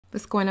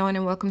What's going on,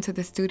 and welcome to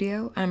the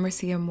studio. I'm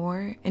Marcia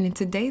Moore, and in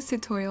today's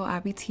tutorial I'll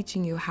be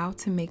teaching you how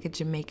to make a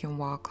Jamaican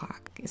wall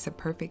clock. It's a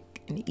perfect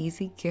and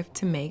easy gift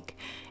to make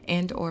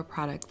and or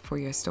product for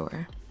your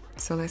store.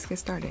 So let's get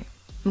started.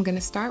 I'm going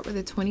to start with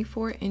a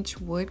 24-inch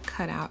wood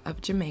cutout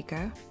of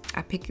Jamaica.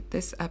 I picked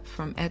this up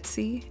from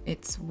Etsy.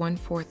 It's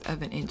 1/4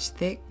 of an inch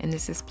thick, and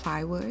this is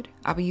plywood.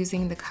 I'll be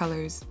using the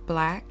colors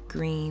black,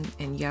 green,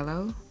 and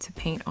yellow to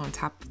paint on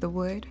top of the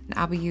wood. And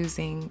I'll be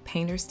using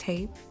painter's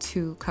tape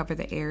to cover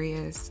the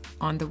areas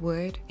on the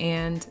wood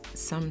and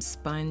some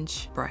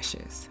sponge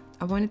brushes.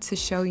 I wanted to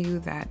show you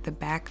that the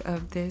back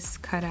of this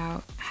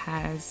cutout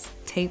has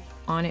tape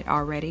on it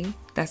already.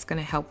 That's going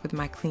to help with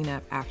my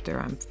cleanup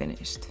after I'm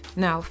finished.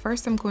 Now,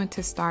 first I'm going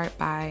to start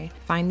by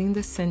finding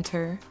the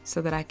center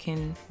so that I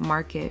can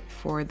mark it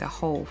for the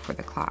hole for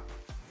the clock.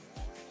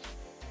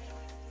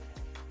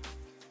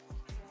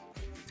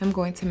 I'm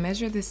going to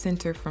measure the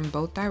center from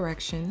both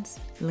directions,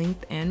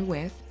 length and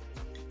width.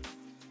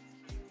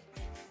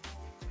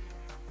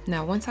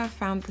 Now, once I've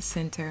found the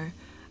center,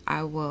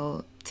 I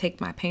will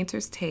take my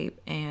painter's tape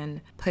and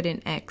put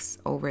an X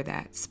over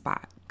that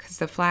spot, because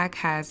the flag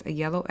has a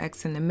yellow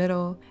X in the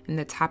middle and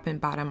the top and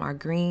bottom are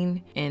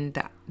green and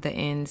the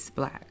ends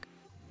black.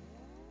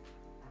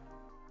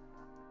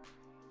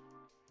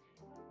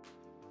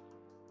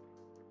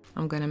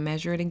 I'm going to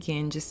measure it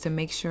again just to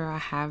make sure I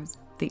have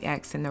the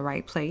X in the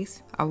right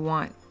place. I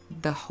want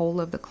the whole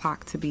of the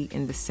clock to be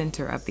in the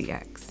center of the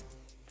X.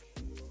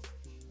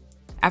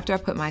 After I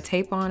put my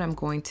tape on, I'm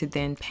going to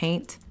then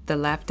paint the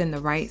left and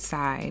the right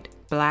side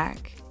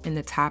black and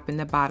the top and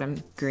the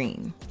bottom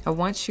green.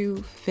 Once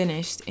you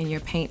finished and your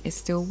paint is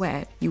still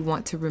wet, you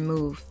want to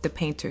remove the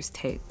painter's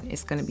tape.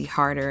 It's going to be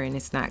harder and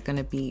it's not going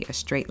to be a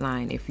straight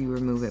line if you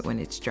remove it when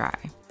it's dry.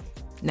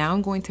 Now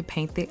I'm going to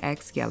paint the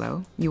X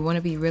yellow. You want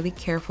to be really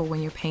careful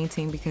when you're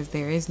painting because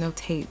there is no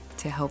tape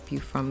to help you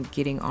from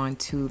getting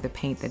onto the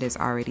paint that is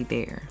already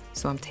there.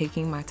 So I'm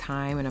taking my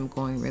time and I'm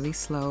going really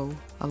slow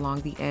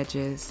along the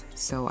edges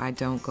so I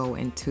don't go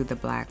into the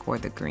black or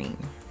the green.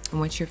 And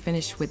once you're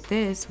finished with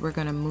this, we're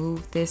going to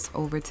move this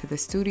over to the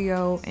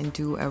studio and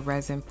do a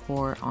resin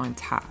pour on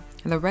top.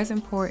 And the resin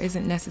pour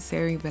isn't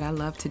necessary, but I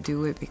love to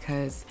do it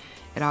because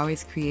it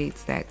always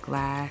creates that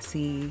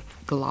glossy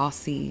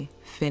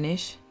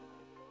finish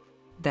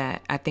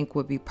that I think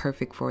would be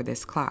perfect for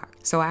this clock.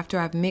 So after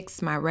I've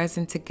mixed my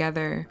resin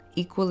together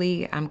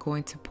equally, I'm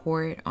going to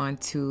pour it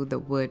onto the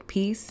wood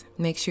piece.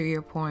 Make sure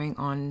you're pouring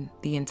on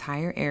the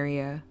entire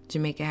area.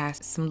 Jamaica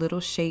has some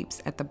little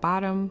shapes at the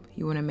bottom.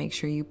 You want to make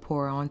sure you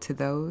pour onto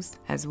those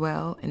as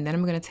well. And then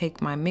I'm going to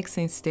take my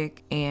mixing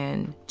stick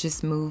and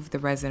just move the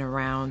resin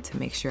around to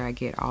make sure I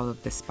get all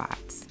of the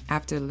spots.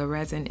 After the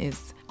resin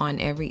is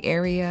on every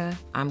area,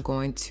 I'm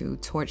going to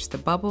torch the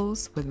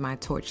bubbles with my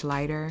torch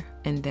lighter,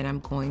 and then I'm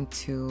going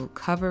to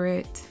cover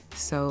it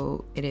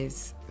so it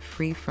is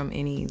free from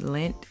any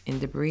lint and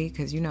debris,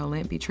 because you know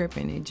lint be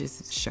tripping. It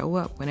just show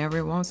up whenever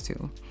it wants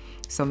to.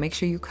 So make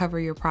sure you cover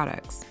your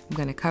products. I'm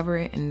going to cover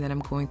it and then I'm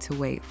going to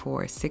wait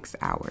for 6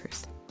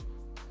 hours.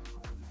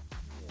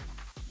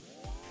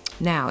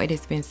 Now it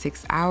has been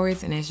 6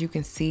 hours, and as you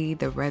can see,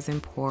 the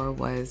resin pour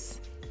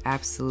was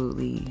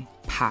absolutely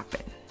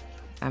popping.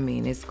 I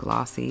mean, it's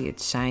glossy,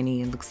 it's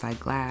shiny, it looks like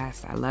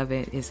glass. I love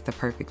it. It's the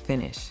perfect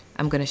finish.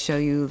 I'm going to show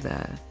you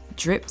the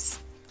drips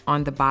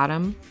on the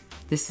bottom.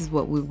 This is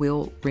what we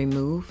will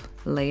remove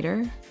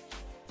later,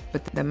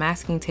 but the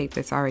masking tape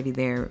that's already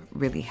there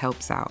really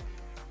helps out.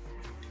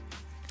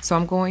 So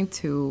I'm going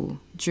to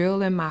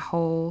drill in my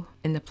hole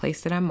in the place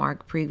that I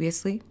marked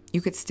previously.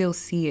 You could still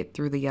see it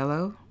through the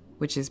yellow,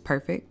 which is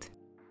perfect.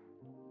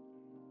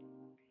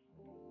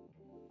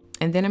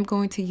 And then I'm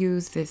going to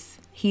use this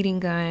heating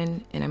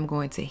gun and I'm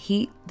going to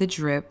heat the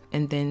drip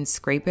and then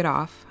scrape it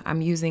off.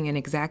 I'm using an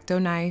X-Acto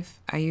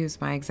knife. I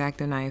use my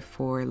X-Acto knife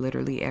for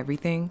literally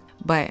everything,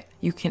 but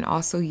you can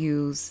also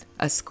use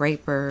a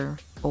scraper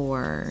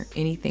or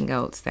anything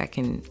else that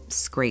can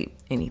scrape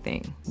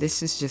anything.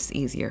 This is just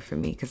easier for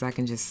me because I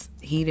can just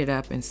heat it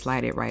up and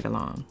slide it right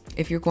along.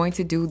 If you're going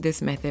to do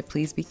this method,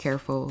 please be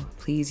careful.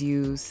 Please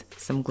use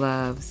some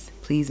gloves.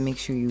 Please make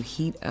sure you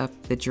heat up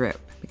the drip,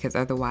 because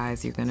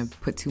otherwise you're gonna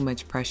put too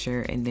much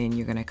pressure and then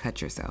you're gonna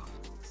cut yourself.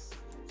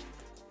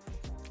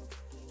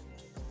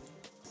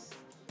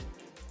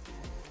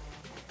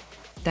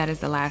 That is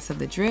the last of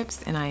the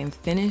drips and I am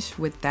finished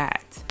with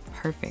that.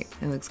 Perfect,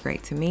 it looks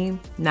great to me.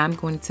 Now I'm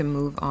going to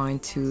move on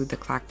to the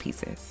clock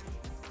pieces.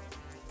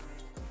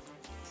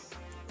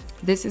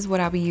 This is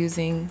what I'll be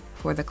using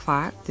for the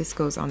clock. This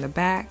goes on the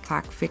back.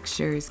 Clock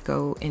fixtures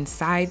go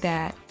inside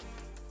that.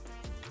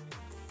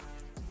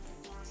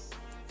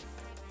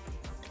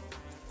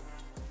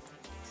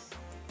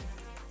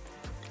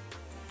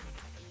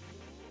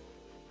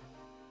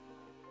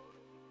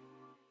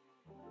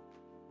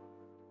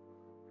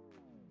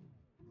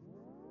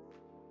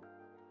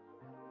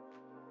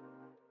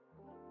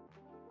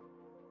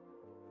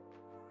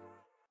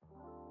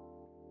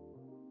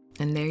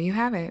 And there you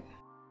have it.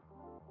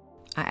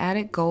 I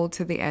added gold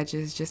to the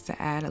edges just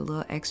to add a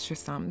little extra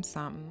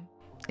something.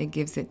 It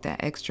gives it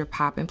that extra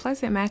pop, and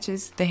plus it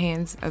matches the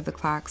hands of the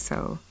clock,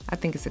 so I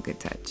think it's a good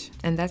touch.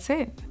 And that's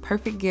it.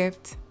 Perfect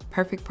gift,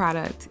 perfect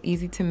product,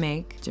 easy to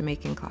make,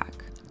 Jamaican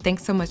clock.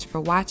 Thanks so much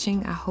for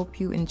watching. I hope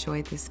you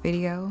enjoyed this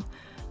video.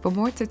 For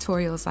more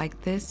tutorials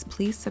like this,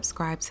 please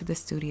subscribe to the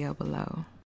studio below.